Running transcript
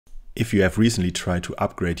If you have recently tried to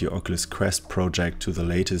upgrade your Oculus Quest project to the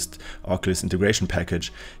latest Oculus Integration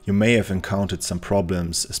Package, you may have encountered some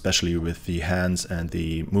problems, especially with the hands and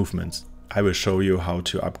the movements. I will show you how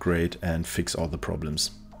to upgrade and fix all the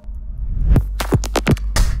problems.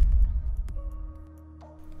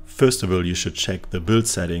 First of all, you should check the build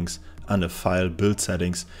settings under File, Build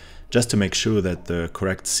Settings, just to make sure that the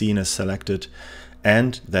correct scene is selected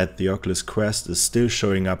and that the Oculus Quest is still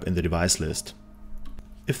showing up in the device list.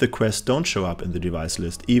 If the Quest don't show up in the device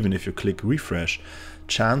list, even if you click refresh,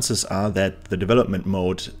 chances are that the development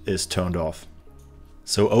mode is turned off.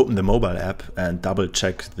 So open the mobile app and double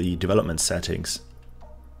check the development settings.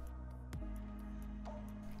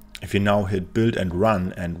 If you now hit build and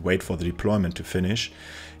run and wait for the deployment to finish,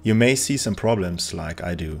 you may see some problems like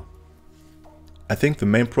I do. I think the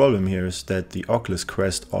main problem here is that the Oculus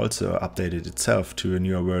Quest also updated itself to a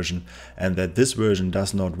newer version and that this version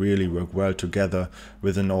does not really work well together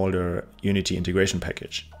with an older Unity Integration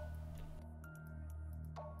Package.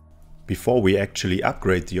 Before we actually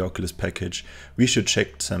upgrade the Oculus package, we should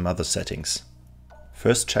check some other settings.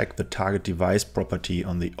 First, check the target device property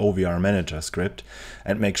on the OVR Manager script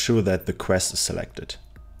and make sure that the Quest is selected.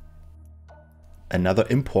 Another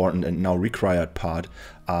important and now required part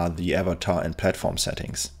are the avatar and platform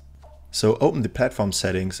settings. So open the platform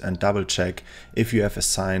settings and double check if you have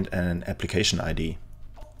assigned an application ID.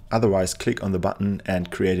 Otherwise, click on the button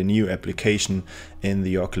and create a new application in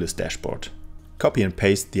the Oculus dashboard. Copy and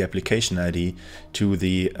paste the application ID to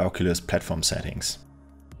the Oculus platform settings.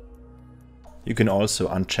 You can also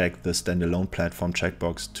uncheck the standalone platform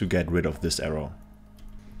checkbox to get rid of this error.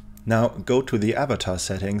 Now go to the avatar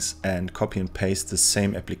settings and copy and paste the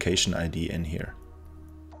same application ID in here.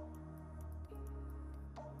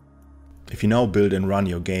 If you now build and run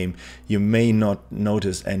your game, you may not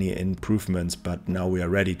notice any improvements, but now we are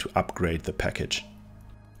ready to upgrade the package.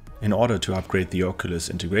 In order to upgrade the Oculus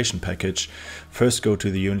Integration Package, first go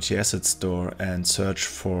to the Unity Asset Store and search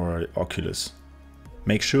for Oculus.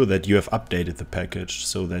 Make sure that you have updated the package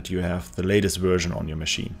so that you have the latest version on your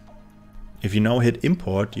machine. If you now hit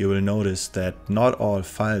import, you will notice that not all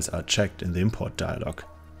files are checked in the import dialog.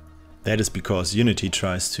 That is because Unity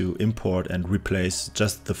tries to import and replace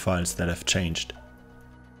just the files that have changed.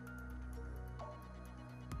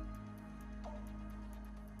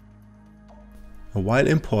 While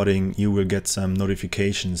importing, you will get some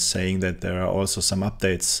notifications saying that there are also some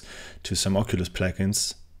updates to some Oculus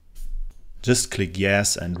plugins. Just click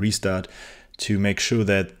yes and restart to make sure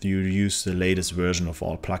that you use the latest version of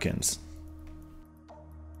all plugins.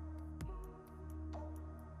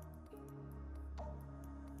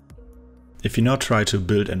 If you now try to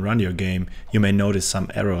build and run your game, you may notice some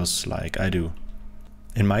errors like I do.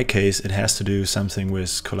 In my case, it has to do something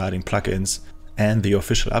with colliding plugins, and the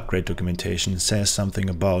official upgrade documentation says something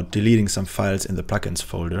about deleting some files in the plugins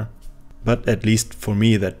folder, but at least for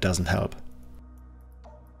me that doesn't help.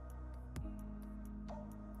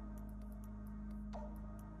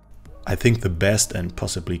 I think the best and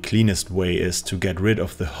possibly cleanest way is to get rid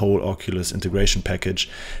of the whole Oculus Integration Package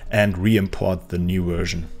and re-import the new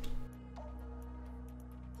version.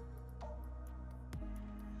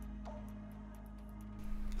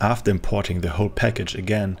 After importing the whole package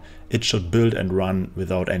again, it should build and run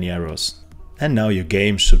without any errors. And now your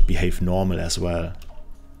game should behave normal as well.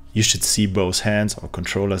 You should see both hands or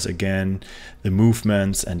controllers again, the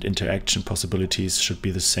movements and interaction possibilities should be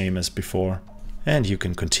the same as before, and you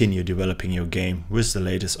can continue developing your game with the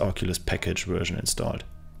latest Oculus package version installed.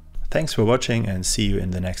 Thanks for watching and see you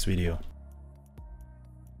in the next video.